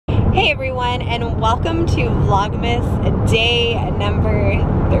Hey everyone, and welcome to Vlogmas day number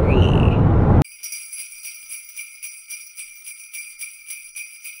 3.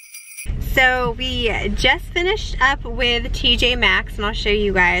 So we just finished up with TJ Maxx, and I'll show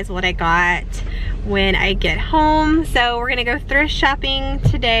you guys what I got when I get home. So we're gonna go thrift shopping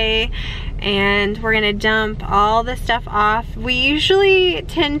today, and we're gonna dump all the stuff off. We usually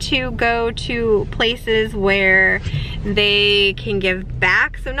tend to go to places where they can give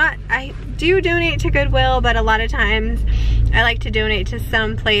back. So I do donate to Goodwill, but a lot of times I like to donate to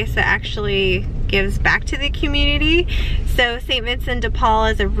some place that actually gives back to the community. So St. Vincent de Paul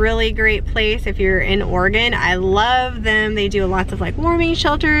is a really great place if you're in Oregon. I love them. They do lots of like warming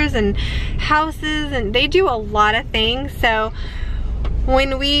shelters and houses, and they do a lot of things. So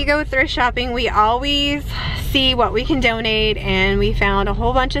when we go thrift shopping, we always see what we can donate, and we found a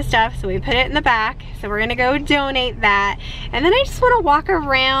whole bunch of stuff, so we put it in the back. So we're gonna go donate that, and then I just want to walk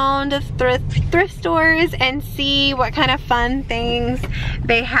around thrift stores and see what kind of fun things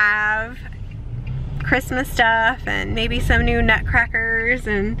they have, Christmas stuff, and maybe some new nutcrackers,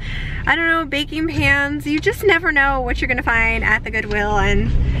 and I don't know, baking pans. You just never know what you're gonna find at the Goodwill,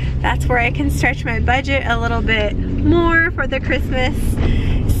 and that's where I can stretch my budget a little bit more for the Christmas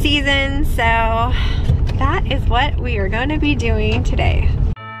season. So that is what we are going to be doing today.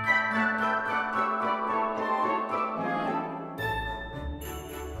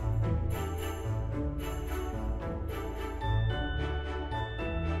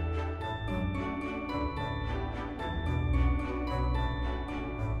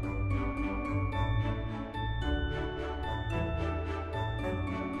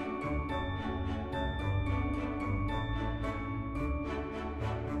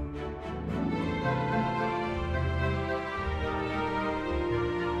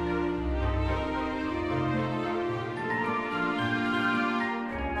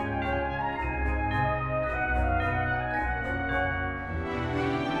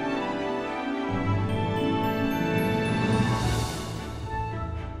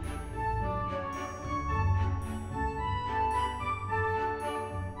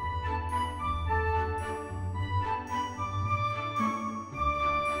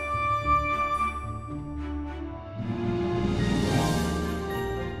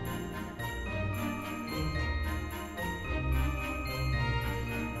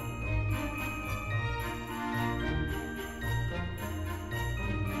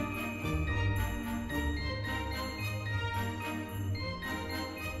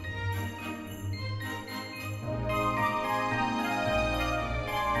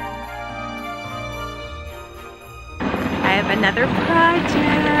 I have another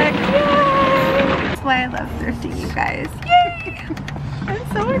project. Yay! That's why I love thrifting, you guys. Yay! I'm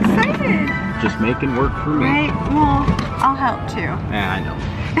so excited. Just making work for me. Right? Well, I'll help too. Yeah, I know.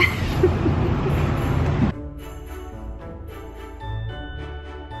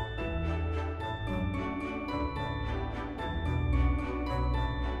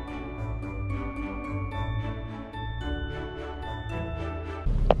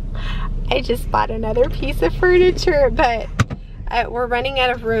 I just bought another piece of furniture, but we're running out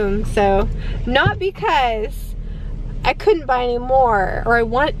of room. So not because I couldn't buy any more, or I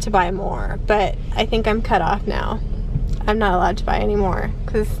want to buy more, but I think I'm cut off now. I'm not allowed to buy any more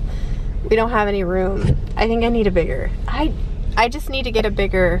because we don't have any room. I think I need a bigger, I just need to get a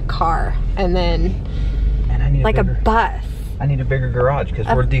bigger car, and then like a bus. I need a bigger garage, because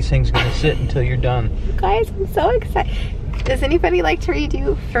where are these things gonna sit until you're done? Guys, I'm so excited. Does anybody like to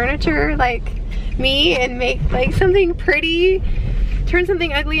redo furniture like me and make like something pretty, turn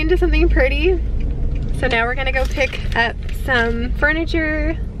something ugly into something pretty? So now we're gonna go pick up some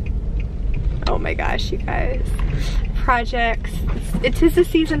furniture. Oh my gosh, you guys. Projects. It is a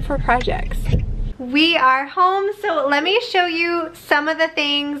season for projects. We are home, so let me show you some of the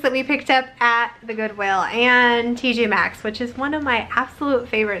things that we picked up at the Goodwill and TJ Maxx, which is one of my absolute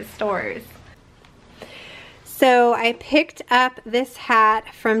favorite stores. So I picked up this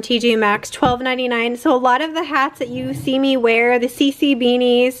hat from TJ Maxx, $12.99. So a lot of the hats that you see me wear, the CC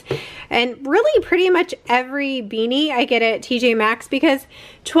beanies, and really pretty much every beanie I get at TJ Maxx, because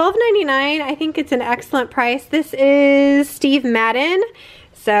 $12.99, I think it's an excellent price. This is Steve Madden.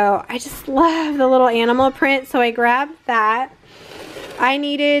 So I just love the little animal print, so I grabbed that. I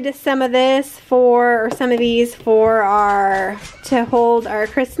needed some of this for, or some of these for to hold our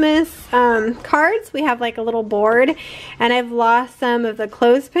Christmas cards. We have like a little board, and I've lost some of the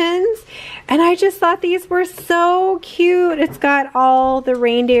clothespins, and I just thought these were so cute. It's got all the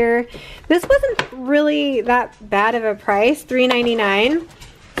reindeer. This wasn't really that bad of a price, $3.99.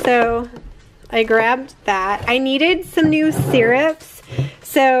 So I grabbed that. I needed some new syrups.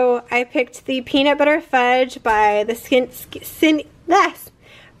 So I picked the peanut butter fudge by the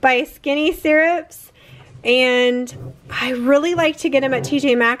by Skinny Syrups, and I really like to get them at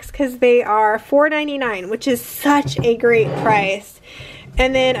TJ Maxx because they are $4.99, which is such a great price.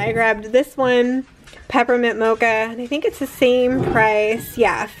 And then I grabbed this one, peppermint mocha, and I think it's the same price.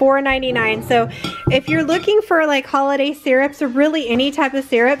 Yeah, $4.99. So if you're looking for like holiday syrups or really any type of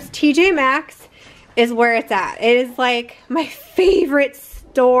syrups, TJ Maxx is where it's at. It is like my favorite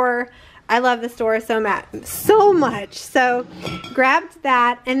store. I love the store so much. So grabbed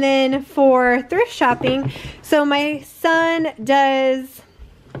that. And then for thrift shopping, so my son does,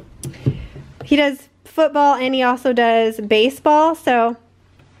 he does football and he also does baseball. So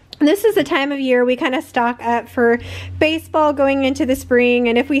this is the time of year we kind of stock up for baseball going into the spring,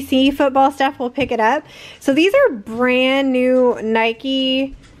 and if we see football stuff, we'll pick it up. So these are brand new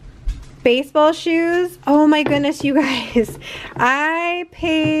Nike baseball shoes. Oh my goodness, you guys. I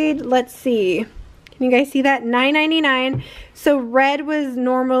paid, let's see, can you guys see that? $9.99. So red was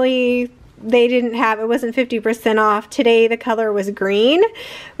normally, they didn't have, it wasn't 50% off. Today the color was green.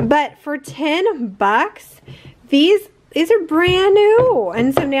 But for 10 bucks, these are brand new.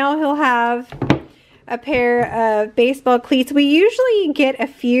 And so now he'll have a pair of baseball cleats. We usually get a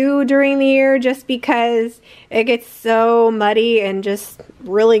few during the year just because it gets so muddy and just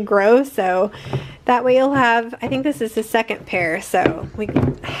really gross. So that way you'll have, I think this is the second pair. So we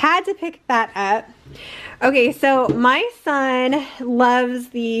had to pick that up. Okay, so my son loves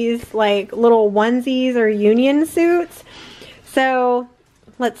these like little onesies or union suits. So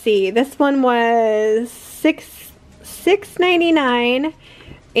let's see, this one was $6.99.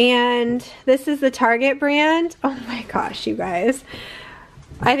 And this is the Target brand. Oh my gosh, you guys.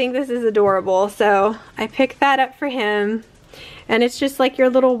 I think this is adorable. So I picked that up for him. And it's just like your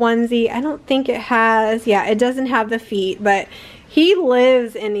little onesie. I don't think it has, yeah, it doesn't have the feet, but he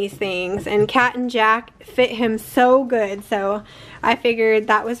lives in these things. And Cat and Jack fit him so good. So I figured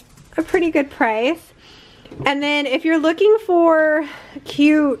that was a pretty good price. And then if you're looking for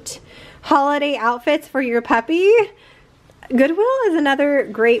cute holiday outfits for your puppy, Goodwill is another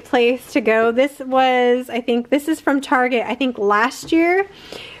great place to go. This was, I think, this is from Target, I think last year.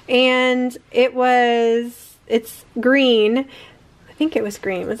 And it's green. I think it was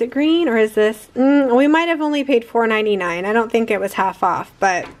green. Was it green or is this? We might have only paid $4.99. I don't think it was half off,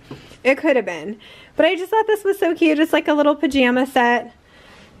 but it could have been. But I just thought this was so cute. It's like a little pajama set.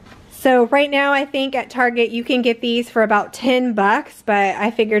 So right now I think at Target you can get these for about 10 bucks, but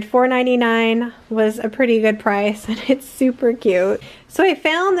I figured $4.99 was a pretty good price, and it's super cute. So I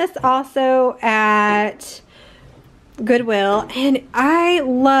found this also at Goodwill and I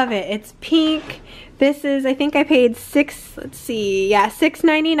love it. It's pink. This is, I think I paid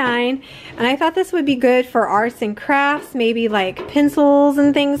 $6.99, and I thought this would be good for arts and crafts, maybe like pencils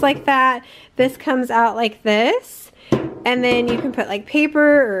and things like that. This comes out like this. And then you can put like paper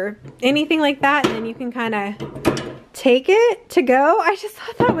or anything like that, and then you can kind of take it to go. I just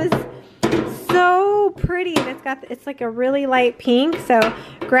thought that was so pretty, and it's like a really light pink, so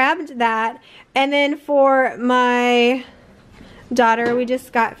grabbed that. And then for my daughter, we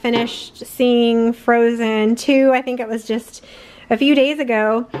just got finished seeing Frozen 2. I think it was just a few days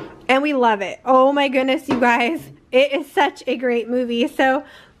ago, and we love it. Oh my goodness, you guys, it is such a great movie. So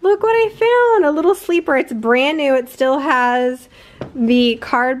look what I found, a little sleeper. It's brand new. It still has the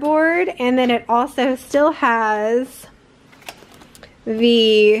cardboard, and then it also still has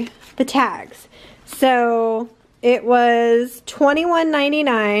the tags. So it was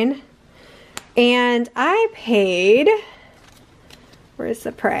 $21.99, and I paid, where's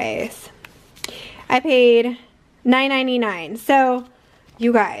the price? I paid $9.99. So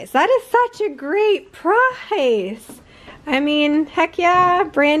you guys, that is such a great price. I mean, heck yeah,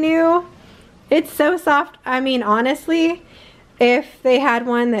 brand new. It's so soft. I mean, honestly, if they had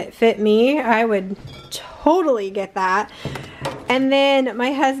one that fit me, I would totally get that. And then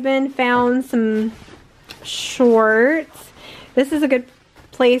my husband found some shorts. This is a good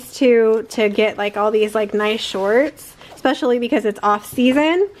place to get like all these like nice shorts, especially because it's off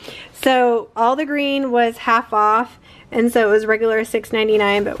season. So all the green was half off, and so it was regular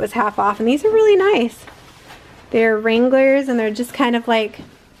 $6.99, but it was half off, and these are really nice. They're Wranglers, and they're just kind of like,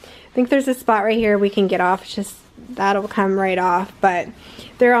 I think there's a spot right here we can get off. It's just, that'll come right off. But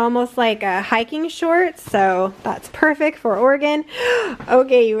they're almost like hiking shorts, so that's perfect for Oregon.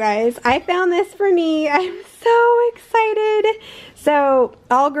 Okay, you guys, I found this for me. I'm so excited. So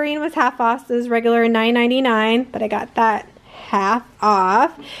all green was half off, so it was regular $9.99, but I got that half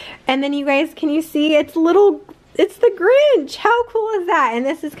off. And then you guys, can you see, it's the Grinch. How cool is that? And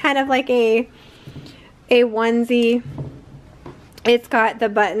this is kind of like a onesie it's got the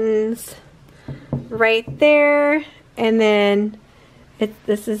buttons right there, and then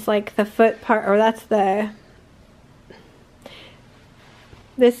this is like the foot part, or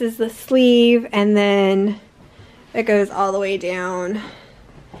this is the sleeve, and then it goes all the way down,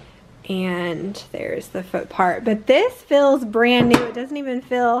 and there's the foot part. But this feels brand new. It doesn't even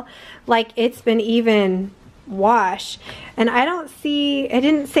feel like it's been even washed. And I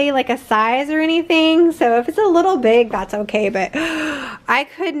didn't say like a size or anything, so if it's a little big, that's okay, but I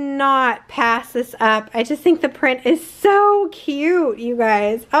could not pass this up. I just think the print is so cute, you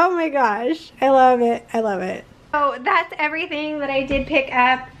guys. Oh my gosh, I love it. I love it. So that's everything that I did pick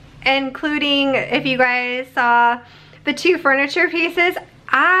up, including, if you guys saw, the 2 furniture pieces.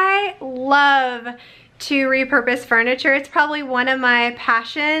 I love to repurpose furniture. It's probably one of my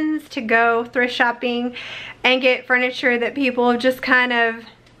passions, to go thrift shopping and get furniture that people have just kind of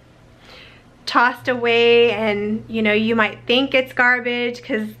tossed away, and you know, you might think it's garbage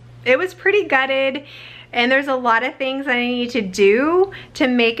because it was pretty gutted, and there's a lot of things I need to do to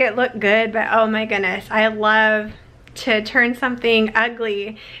make it look good, but oh my goodness, I love to turn something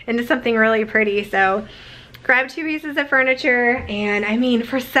ugly into something really pretty. So grab 2 pieces of furniture, and I mean,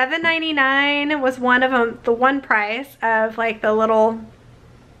 for $7.99 was one of them, the one price of like the little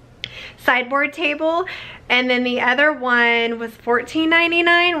sideboard table, and then the other one was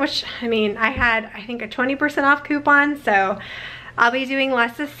 $14.99, which, I mean, I had, I think, a 20% off coupon, so I'll be doing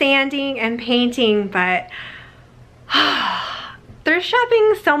less of sanding and painting. But thrift shopping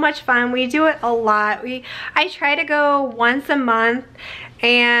is so much fun. We do it a lot. I try to go once a month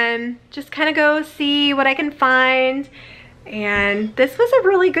and just kind of go see what I can find, and this was a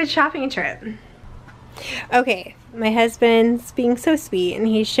really good shopping trip. Okay, my husband's being so sweet, and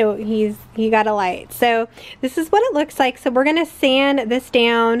he got a light. So this is what it looks like. So we're gonna sand this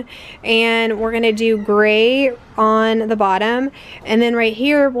down, and we're gonna do gray on the bottom, and then right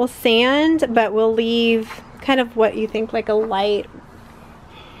here we'll sand, but we'll leave kind of what you think, like a light.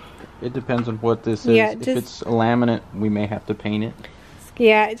 It depends on what this is. If it's a laminate, we may have to paint it.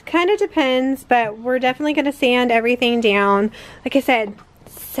 Yeah, it kind of depends, but we're definitely gonna sand everything down. Like I said,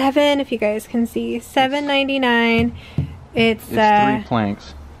 if you guys can see, $7.99. It's 3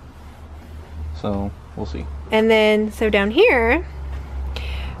 planks, so we'll see. And then, so down here,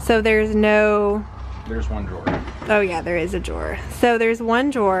 so there's one drawer. Oh yeah, there is a drawer. So there's one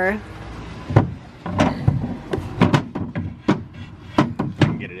drawer. I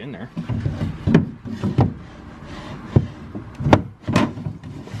can get it in there.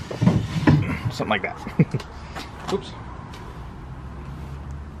 Something like that. Oops.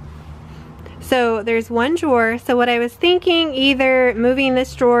 So there's one drawer. So what I was thinking, either moving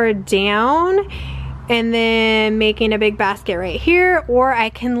this drawer down and then making a big basket right here, or I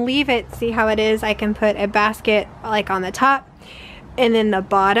can leave it, see how it is, I can put a basket like on the top and then the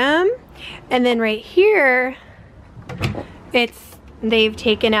bottom, and then right here they've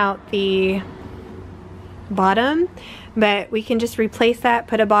taken out the bottom, but we can just replace that,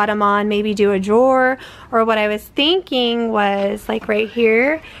 put a bottom on, maybe do a drawer. Or what I was thinking was, like right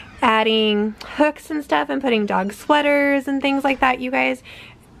here, adding hooks and stuff and putting dog sweaters and things like that. You guys,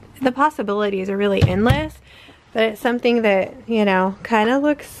 the possibilities are really endless, but it's something that, you know, kind of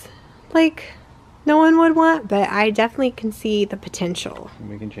looks like no one would want, but I definitely can see the potential.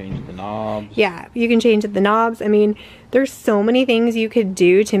 We can change the knobs. Yeah, you can change the knobs. I mean, there's so many things you could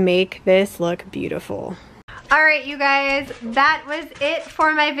do to make this look beautiful. Alright, you guys, that was it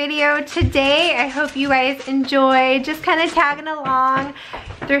for my video today. I hope you guys enjoyed just kind of tagging along,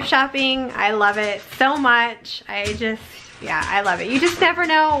 thrift shopping. I love it so much. Yeah, I love it. You just never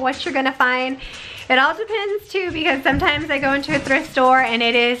know what you're gonna find. It all depends too, because sometimes I go into a thrift store and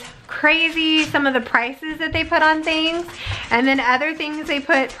it is crazy, some of the prices that they put on things, and then other things they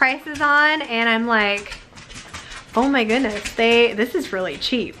put prices on, and I'm like, oh my goodness, this is really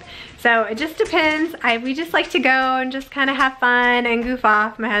cheap. So it just depends. We just like to go and just kind of have fun and goof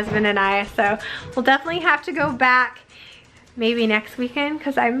off, my husband and I. So we'll definitely have to go back maybe next weekend,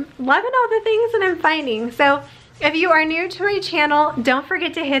 because I'm loving all the things that I'm finding. So if you are new to my channel, don't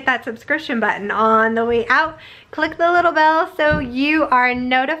forget to hit that subscription button on the way out. Click the little bell so you are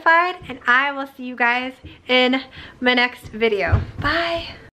notified, and I will see you guys in my next video. Bye.